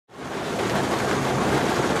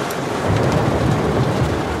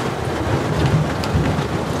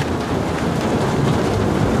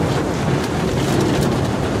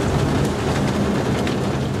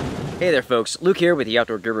Hey there folks, Luke here with the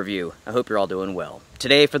Outdoor Gear Review. I hope you're all doing well.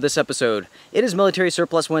 Today for this episode, it is Military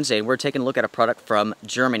Surplus Wednesday and we're taking a look at a product from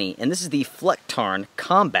Germany, and this is the Flecktarn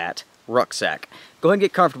Combat Rucksack. Go ahead and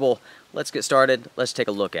get comfortable, let's get started, let's take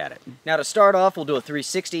a look at it. Now to start off, we'll do a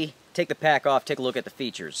 360, take the pack off, take a look at the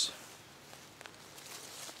features.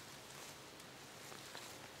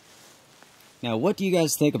 Now what do you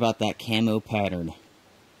guys think about that camo pattern?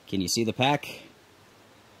 Can you see the pack?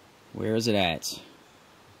 Where is it at?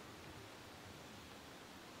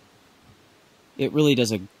 It really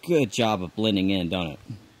does a good job of blending in, don't it?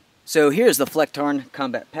 So here's the Flecktarn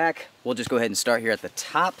Combat Pack. We'll just go ahead and start here at the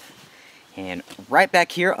top. And right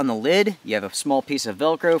back here on the lid, you have a small piece of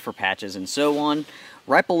Velcro for patches and so on.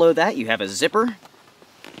 Right below that, you have a zipper,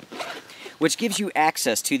 which gives you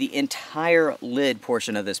access to the entire lid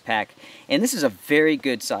portion of this pack. And this is a very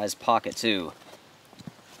good sized pocket too.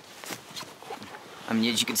 I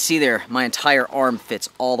mean, as you can see there, my entire arm fits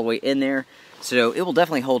all the way in there. So it will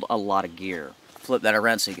definitely hold a lot of gear. Flip that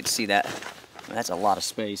around so you can see that. That's a lot of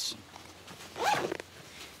space.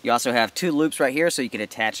 You also have two loops right here so you can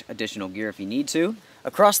attach additional gear if you need to.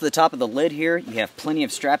 Across the top of the lid here, you have plenty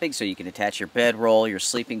of strapping so you can attach your bedroll, your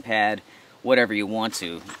sleeping pad, whatever you want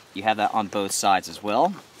to. You have that on both sides as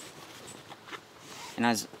well. And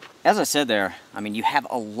as I said there, I mean, you have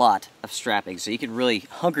a lot of strapping, so you can really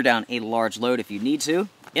hunker down a large load if you need to.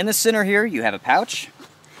 In the center here, you have a pouch.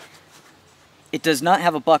 It does not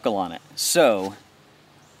have a buckle on it, so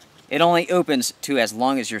it only opens to as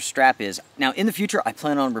long as your strap is. Now, in the future, I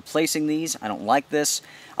plan on replacing these. I don't like this.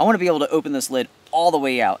 I want to be able to open this lid all the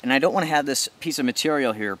way out, and I don't want to have this piece of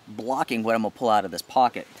material here blocking what I'm going to pull out of this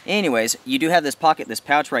pocket. Anyways, you do have this pocket, this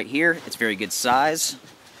pouch right here. It's very good size.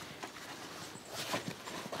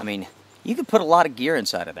 I mean, you could put a lot of gear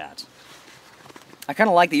inside of that. I kind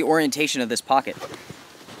of like the orientation of this pocket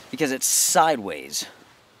because it's sideways.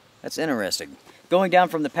 That's interesting. Going down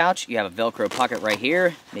from the pouch, you have a Velcro pocket right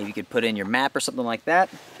here. Maybe you could put in your map or something like that.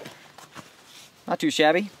 Not too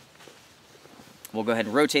shabby. We'll go ahead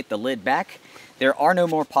and rotate the lid back. There are no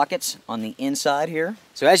more pockets on the inside here.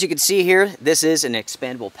 So as you can see here, this is an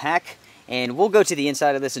expandable pack, and we'll go to the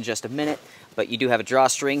inside of this in just a minute, but you do have a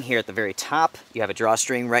drawstring here at the very top. You have a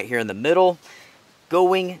drawstring right here in the middle.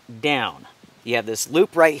 Going down, you have this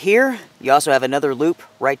loop right here. You also have another loop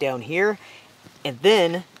right down here, and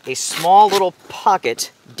then a small little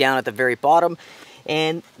pocket down at the very bottom.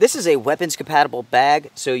 And this is a weapons compatible bag,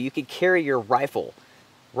 so you can carry your rifle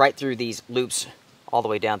right through these loops all the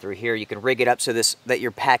way down through here. You can rig it up so that your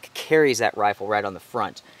pack carries that rifle right on the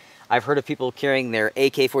front. I've heard of people carrying their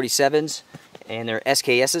AK-47s and their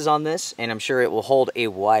SKSs on this, and I'm sure it will hold a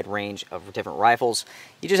wide range of different rifles.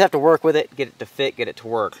 You just have to work with it, get it to fit, get it to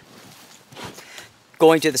work.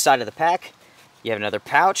 Going to the side of the pack, you have another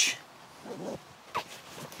pouch.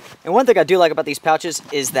 And one thing I do like about these pouches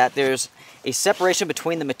is that there's a separation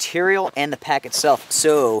between the material and the pack itself.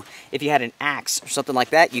 So if you had an axe or something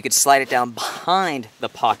like that, you could slide it down behind the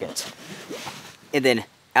pocket and then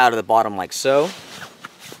out of the bottom like so.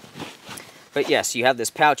 But yes, you have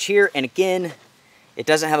this pouch here, and again, it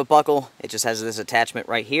doesn't have a buckle. It just has this attachment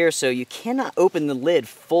right here, so you cannot open the lid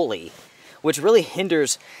fully, which really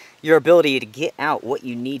hinders your ability to get out what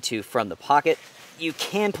you need to from the pocket. You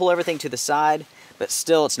can pull everything to the side, but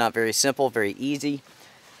still it's not very simple, very easy.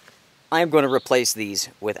 I am going to replace these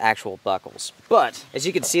with actual buckles. But as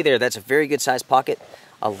you can see there, that's a very good sized pocket,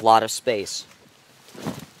 a lot of space.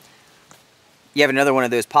 You have another one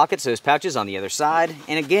of those pockets, those pouches on the other side,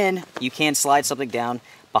 and again, you can slide something down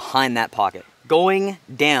behind that pocket. Going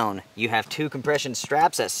down, you have two compression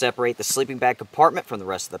straps that separate the sleeping bag compartment from the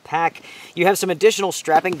rest of the pack. You have some additional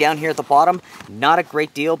strapping down here at the bottom. Not a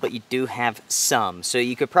great deal, but you do have some. So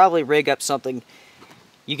you could probably rig up something.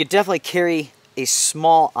 You could definitely carry a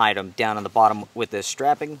small item down on the bottom with this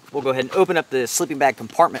strapping. We'll go ahead and open up the sleeping bag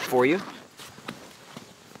compartment for you.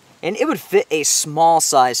 And it would fit a small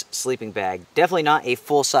size sleeping bag. Definitely not a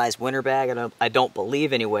full size winter bag, I don't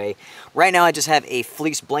believe anyway. Right now I just have a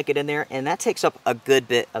fleece blanket in there, and that takes up a good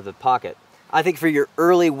bit of the pocket. I think for your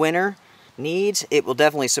early winter needs, it will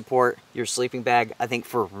definitely support your sleeping bag. I think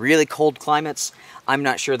for really cold climates, I'm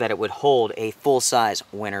not sure that it would hold a full size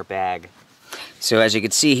winter bag. So as you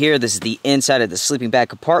can see here, this is the inside of the sleeping bag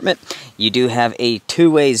compartment. You do have a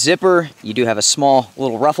two-way zipper. You do have a small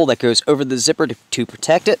little ruffle that goes over the zipper to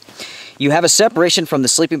protect it. You have a separation from the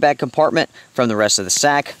sleeping bag compartment from the rest of the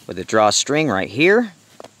sack with a drawstring right here.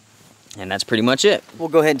 And that's pretty much it. We'll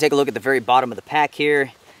go ahead and take a look at the very bottom of the pack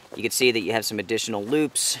here. You can see that you have some additional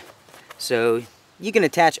loops, so you can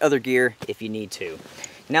attach other gear if you need to.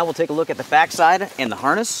 Now we'll take a look at the back side and the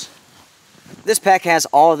harness. This pack has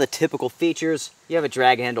all of the typical features. You have a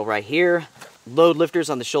drag handle right here, load lifters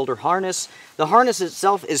on the shoulder harness. The harness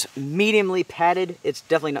itself is mediumly padded. It's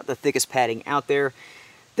definitely not the thickest padding out there.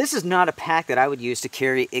 This is not a pack that I would use to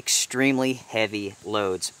carry extremely heavy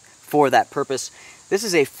loads. For that purpose, this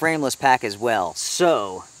is a frameless pack as well.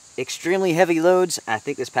 So, extremely heavy loads, I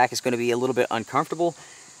think this pack is going to be a little bit uncomfortable.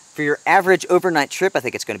 For your average overnight trip, I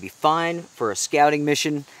think it's going to be fine. For a scouting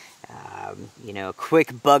mission, you know, a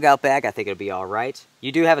quick bug out bag, I think it'll be all right.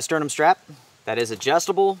 You do have a sternum strap that is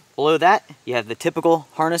adjustable. Below that, you have the typical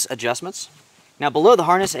harness adjustments. Now below the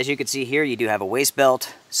harness, as you can see here, you do have a waist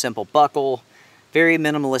belt, simple buckle, very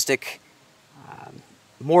minimalistic,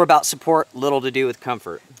 more about support, little to do with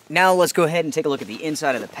comfort. Now let's go ahead and take a look at the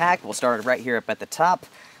inside of the pack. We'll start right here up at the top.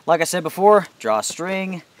 Like I said before,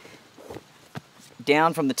 drawstring.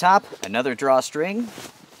 Down from the top, another drawstring,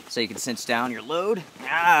 so you can cinch down your load.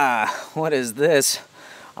 Ah, what is this?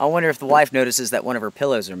 I wonder if the wife notices that one of her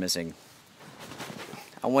pillows are missing.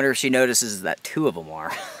 I wonder if she notices that 2 of them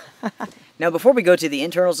are. Now before we go to the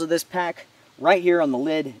internals of this pack, right here on the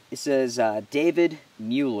lid, it says David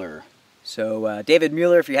Mueller. So David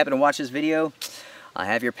Mueller, if you happen to watch this video, I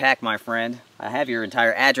have your pack, my friend. I have your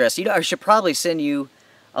entire address. You know, I should probably send you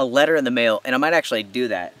a letter in the mail, and I might actually do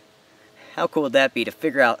that. How cool would that be to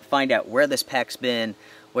find out where this pack's been,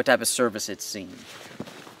 what type of service it's seen.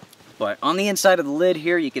 But on the inside of the lid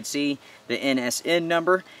here, you can see the NSN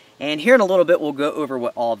number. And here in a little bit, we'll go over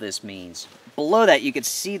what all this means. Below that, you can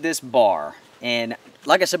see this bar. And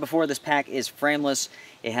like I said before, this pack is frameless.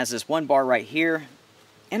 It has this one bar right here.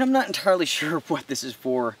 And I'm not entirely sure what this is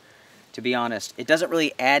for, to be honest. It doesn't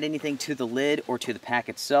really add anything to the lid or to the pack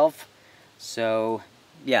itself. So,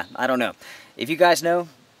 yeah, I don't know. If you guys know,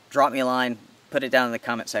 drop me a line, put it down in the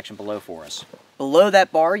comment section below for us. Below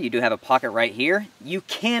that bar, you do have a pocket right here. You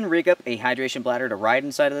can rig up a hydration bladder to ride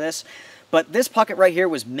inside of this, but this pocket right here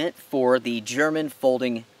was meant for the German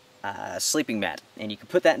folding sleeping mat. And you can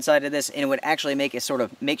put that inside of this, and it would actually make a sort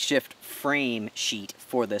of makeshift frame sheet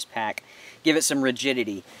for this pack. Give it some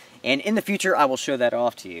rigidity. And in the future, I will show that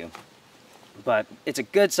off to you. But it's a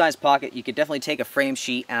good sized pocket. You could definitely take a frame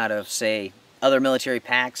sheet out of, say, other military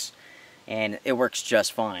packs, and it works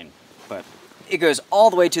just fine. But it goes all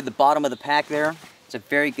the way to the bottom of the pack there. It's a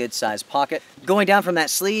very good sized pocket. Going down from that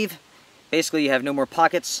sleeve, basically you have no more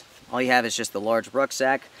pockets. All you have is just the large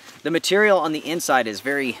rucksack. The material on the inside is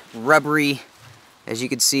very rubbery, as you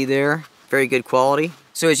can see there. Very good quality.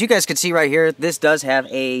 So as you guys can see right here, this does have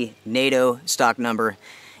a NATO stock number,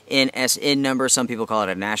 NSN number. Some people call it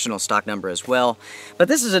a national stock number as well. But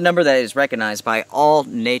this is a number that is recognized by all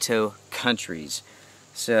NATO countries.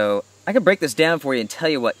 So I can break this down for you and tell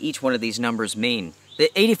you what each one of these numbers mean.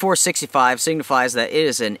 The 8465 signifies that it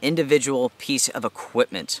is an individual piece of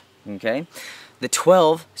equipment, okay? The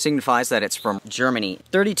 12 signifies that it's from Germany.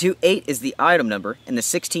 328 is the item number, and the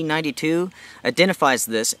 1692 identifies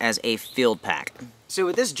this as a field pack. So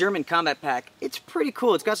with this German combat pack, it's pretty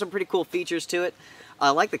cool. It's got some pretty cool features to it. I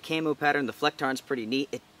like the camo pattern. The Flecktarn's pretty neat.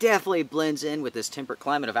 It definitely blends in with this temperate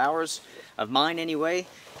climate of ours, of mine anyway.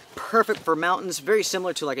 Perfect for mountains, very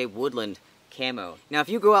similar to like a woodland camo. Now if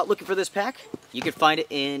you go out looking for this pack, you can find it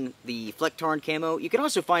in the Flecktarn camo. You can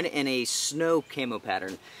also find it in a snow camo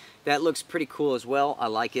pattern. That looks pretty cool as well. I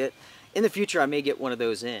like it. In the future, I may get one of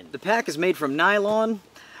those in. The pack is made from nylon.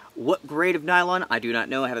 What grade of nylon? I do not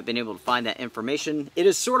know. I haven't been able to find that information. It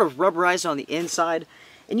is sort of rubberized on the inside,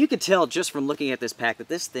 and you can tell just from looking at this pack that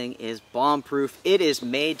this thing is bomb-proof. It is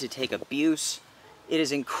made to take abuse. It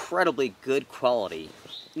is incredibly good quality.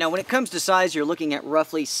 Now, when it comes to size, you're looking at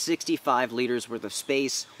roughly 65 liters worth of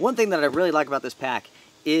space. One thing that I really like about this pack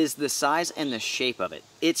is the size and the shape of it.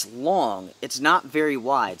 It's long, it's not very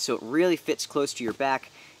wide, so it really fits close to your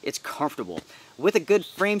back. It's comfortable. With a good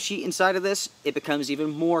frame sheet inside of this, it becomes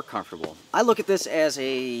even more comfortable. I look at this as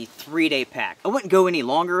a 3-day pack. I wouldn't go any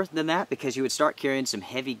longer than that because you would start carrying some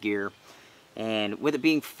heavy gear. And with it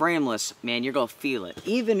being frameless, man, you're gonna feel it.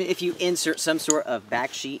 Even if you insert some sort of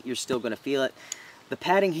back sheet, you're still gonna feel it. The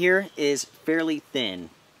padding here is fairly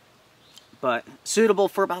thin, but suitable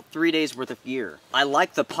for about 3 days worth of gear. I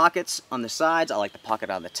like the pockets on the sides. I like the pocket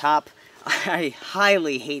on the top. I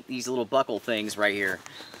highly hate these little buckle things right here.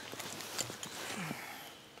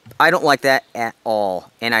 I don't like that at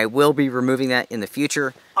all, and I will be removing that in the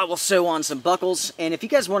future. I will sew on some buckles, and if you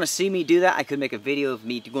guys want to see me do that, I could make a video of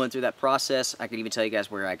me going through that process. I could even tell you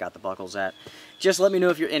guys where I got the buckles at. Just let me know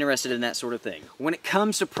if you're interested in that sort of thing. When it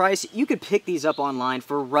comes to price, you could pick these up online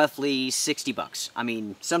for roughly 60 bucks. I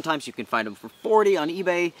mean, sometimes you can find them for 40 on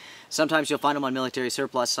eBay. Sometimes you'll find them on military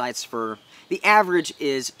surplus sites for, the average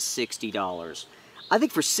is $60. I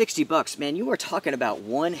think for 60 bucks, man, you are talking about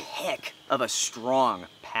one heck of a strong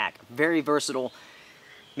pack. Very versatile.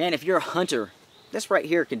 Man, if you're a hunter, this right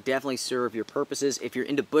here can definitely serve your purposes. If you're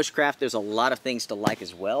into bushcraft, there's a lot of things to like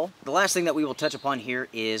as well. The last thing that we will touch upon here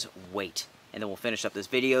is weight, and then we'll finish up this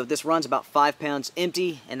video. This runs about 5 pounds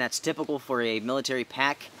empty, and that's typical for a military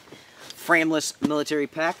pack. Frameless military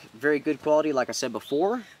pack, very good quality like I said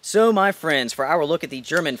before. So my friends, for our look at the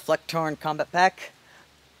German Flecktarn combat pack,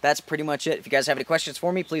 that's pretty much it. If you guys have any questions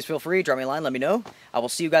for me, please feel free, drop me a line, let me know. I will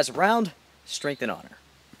see you guys around. Strength and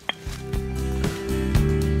honor.